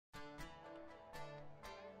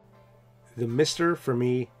The MiSTer, for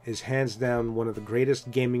me, is hands down one of the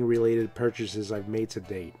greatest gaming-related purchases I've made to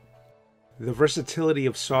date. The versatility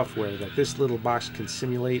of software that this little box can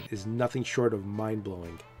simulate is nothing short of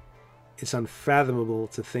mind-blowing. It's unfathomable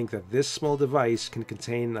to think that this small device can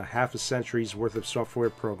contain a half a century's worth of software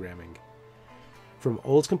programming. From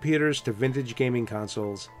old computers to vintage gaming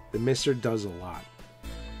consoles, the MiSTer does a lot.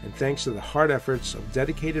 And thanks to the hard efforts of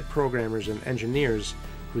dedicated programmers and engineers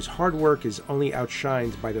whose hard work is only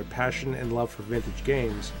outshined by their passion and love for vintage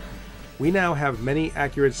games, we now have many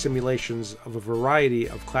accurate simulations of a variety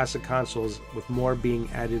of classic consoles, with more being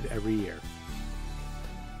added every year.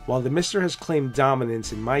 While the MiSTer has claimed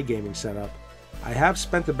dominance in my gaming setup, I have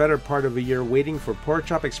spent the better part of a year waiting for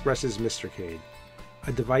Porkchop Express's MiSTercade,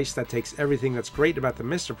 a device that takes everything that's great about the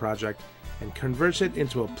MiSTer project and converts it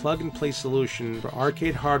into a plug-and-play solution for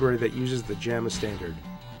arcade hardware that uses the JAMA standard.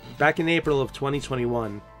 Back in April of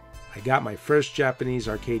 2021, I got my first Japanese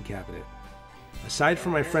arcade cabinet. Aside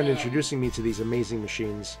from my friend introducing me to these amazing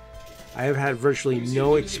machines, I have had virtually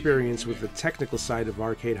no experience with the technical side of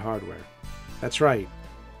arcade hardware. That's right,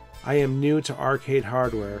 I am new to arcade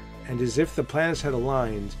hardware, and as if the planets had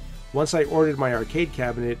aligned, once I ordered my arcade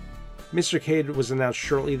cabinet, MiSTercade was announced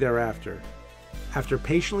shortly thereafter. After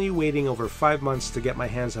patiently waiting over 5 months to get my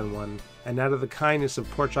hands on one, and out of the kindness of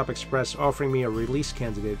Porkchop Express offering me a release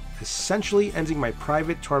candidate, essentially ending my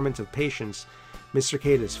private torment of patience,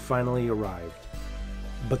 MiSTercade has finally arrived.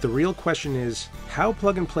 But the real question is, how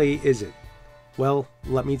plug-and-play is it? Well,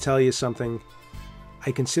 let me tell you something.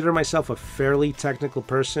 I consider myself a fairly technical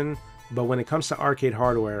person, but when it comes to arcade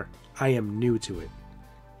hardware, I am new to it.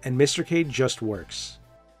 And MiSTercade just works.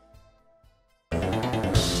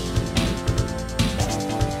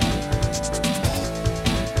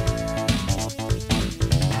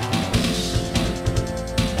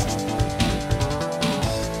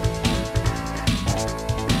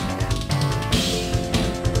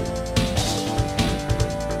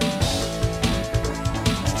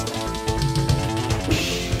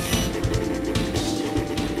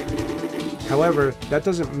 However, that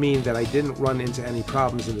doesn't mean that I didn't run into any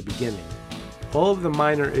problems in the beginning. All of the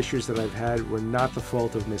minor issues that I've had were not the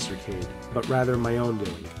fault of MiSTercade, but rather my own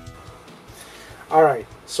doing. Alright,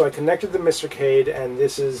 so I connected the MiSTercade, and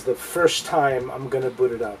this is the first time I'm going to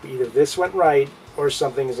boot it up. Either this went right, or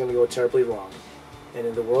something is going to go terribly wrong. And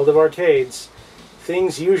in the world of arcades,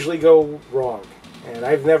 things usually go wrong. And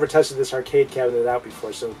I've never tested this arcade cabinet out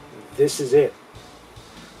before, so this is it.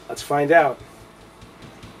 Let's find out.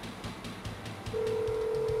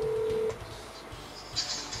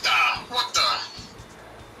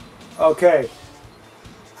 Okay,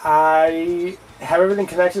 I have everything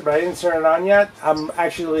connected, but I didn't turn it on yet. I'm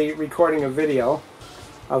actually recording a video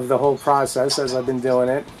of the whole process as I've been doing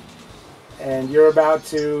it, and you're about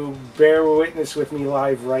to bear witness with me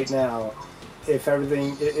live right now if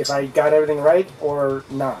I got everything right or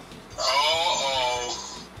not.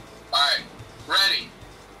 Oh, alright, ready.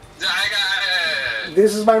 I got it.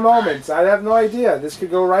 This is my moment. I have no idea. This could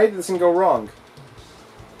go right, this can go wrong.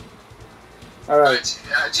 Alright.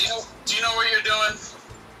 Do you know what you're doing?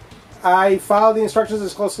 I follow the instructions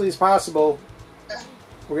as closely as possible.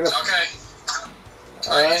 We're gonna. Okay.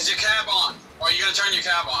 Alright, is your cab on? Or are you gonna turn your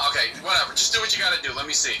cab on? Okay, whatever. Just do what you gotta do. Let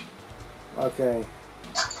me see. Okay.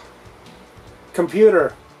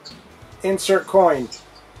 Computer. Insert coin.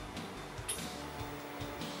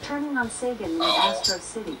 Turning on Sega in Astro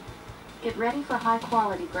City. Get ready for high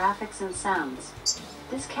quality graphics and sounds.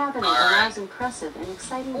 This cabinet allows impressive and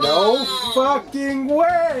exciting... No fucking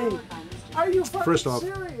way! Are you fucking First off,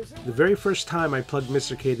 serious? the very first time I plugged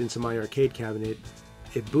MiSTercade into my arcade cabinet,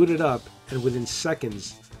 it booted up, and within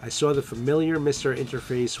seconds, I saw the familiar MiSTer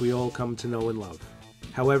interface we all come to know and love.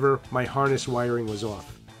 However, my harness wiring was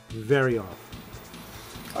off. Very off.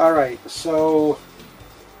 Alright, so...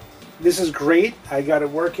 this is great. I got it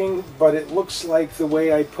working, but it looks like the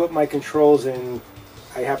way I put my controls in,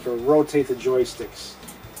 I have to rotate the joysticks.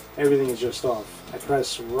 Everything is just off. I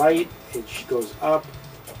press right, it goes up.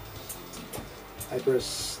 I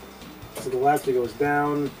press to the left, it goes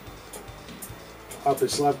down. Up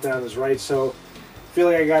is left, down is right. So I feel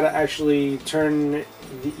like I gotta actually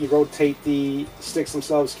rotate the sticks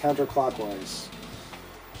themselves counterclockwise.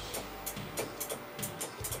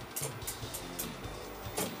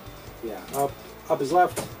 Yeah, up is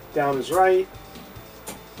left, down is right,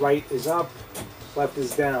 right is up, left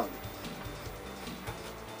is down.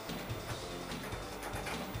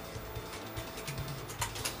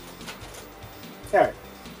 Alright.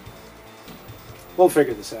 We'll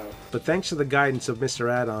figure this out. But thanks to the guidance of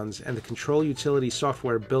MiSTer add-ons and the control utility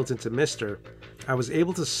software built into MiSTer, I was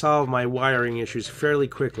able to solve my wiring issues fairly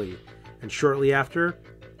quickly, and shortly after,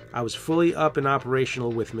 I was fully up and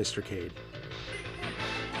operational with MiSTercade.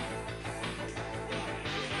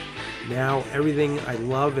 Now, everything I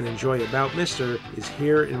love and enjoy about Mister is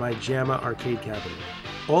here in my JAMA arcade cabinet.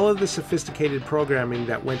 All of the sophisticated programming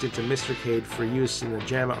that went into MiSTercade for use in the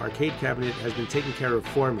JAMA arcade cabinet has been taken care of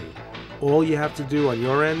for me. All you have to do on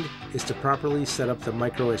your end is to properly set up the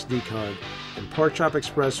micro SD card, and Porkchop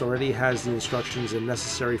Express already has the instructions and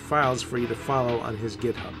necessary files for you to follow on his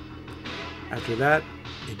GitHub. After that,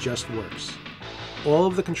 it just works. All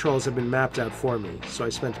of the controls have been mapped out for me, so I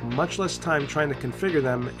spent much less time trying to configure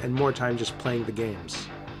them and more time just playing the games.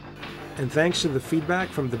 And thanks to the feedback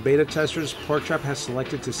from the beta testers Porkchop has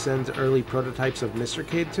selected to send early prototypes of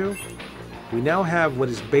MiSTercade to, we now have what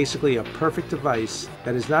is basically a perfect device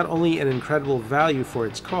that is not only an incredible value for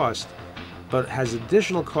its cost, but has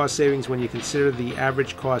additional cost savings when you consider the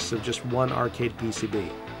average cost of just one arcade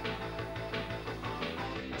PCB.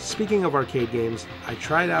 Speaking of arcade games, I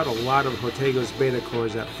tried out a lot of Hotego's beta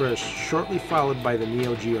cores at first, shortly followed by the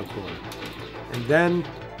Neo Geo core. And then,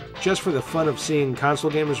 just for the fun of seeing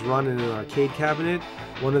console gamers run in an arcade cabinet,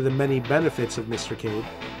 one of the many benefits of MiSTercade,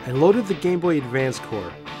 I loaded the Game Boy Advance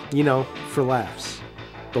core, you know, for laughs.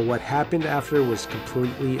 But what happened after was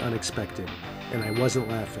completely unexpected, and I wasn't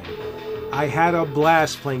laughing. I had a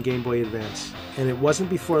blast playing Game Boy Advance, and it wasn't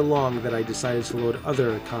before long that I decided to load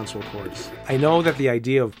other console cores. I know that the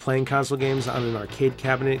idea of playing console games on an arcade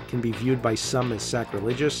cabinet can be viewed by some as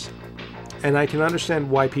sacrilegious, and I can understand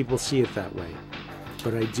why people see it that way.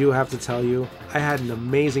 But I do have to tell you, I had an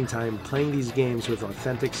amazing time playing these games with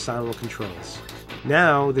authentic Sono controls.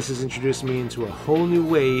 Now, this has introduced me into a whole new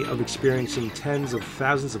way of experiencing tens of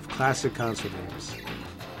thousands of classic console games.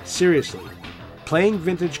 Seriously, playing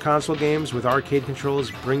vintage console games with arcade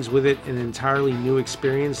controls brings with it an entirely new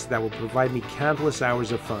experience that will provide me countless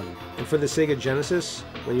hours of fun. And for the Sega Genesis,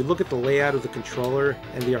 when you look at the layout of the controller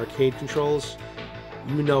and the arcade controls,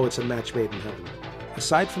 you know it's a match made in heaven.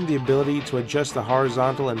 Aside from the ability to adjust the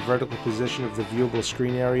horizontal and vertical position of the viewable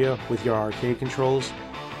screen area with your arcade controls,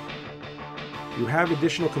 you have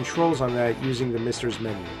additional controls on that using the Mister's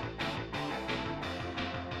menu.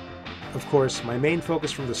 Of course, my main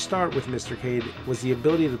focus from the start with MiSTercade was the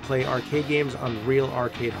ability to play arcade games on real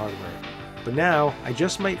arcade hardware. But now, I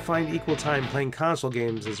just might find equal time playing console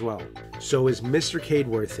games as well. So is MiSTercade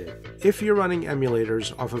worth it? If you're running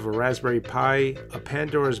emulators off of a Raspberry Pi, a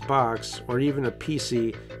Pandora's box, or even a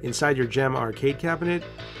PC inside your JAMA arcade cabinet,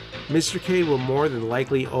 MiSTercade will more than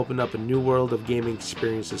likely open up a new world of gaming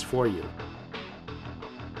experiences for you.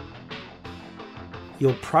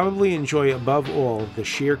 You'll probably enjoy above all the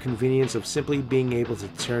sheer convenience of simply being able to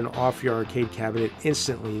turn off your arcade cabinet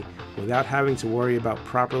instantly without having to worry about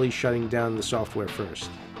properly shutting down the software first,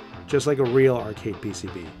 just like a real arcade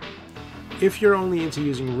PCB. If you're only into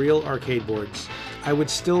using real arcade boards, I would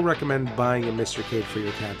still recommend buying a MiSTercade for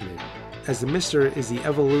your cabinet, as the Mister is the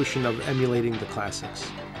evolution of emulating the classics.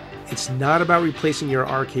 It's not about replacing your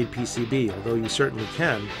arcade PCB, although you certainly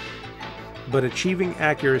can, but achieving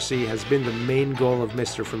accuracy has been the main goal of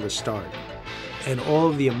Mister from the start. And all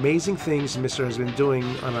of the amazing things Mister has been doing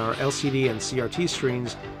on our LCD and CRT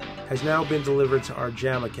screens has now been delivered to our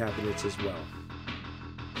JAMA cabinets as well.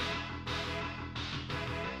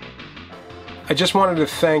 I just wanted to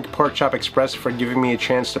thank Porkchop Express for giving me a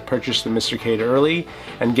chance to purchase the MiSTercade early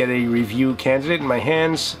and get a review candidate in my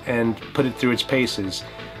hands and put it through its paces.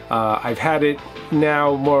 I've had it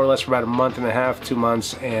now more or less for about a month and a half, 2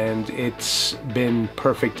 months, and it's been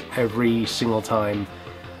perfect every single time.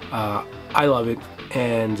 I love it,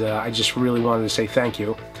 and I just really wanted to say thank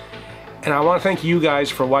you. And I want to thank you guys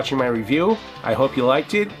for watching my review. I hope you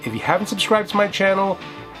liked it. If you haven't subscribed to my channel,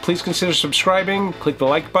 please consider subscribing, click the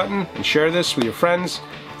like button, and share this with your friends.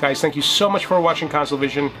 Guys, thank you so much for watching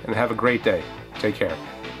CONSOLEVISION, and have a great day. Take care.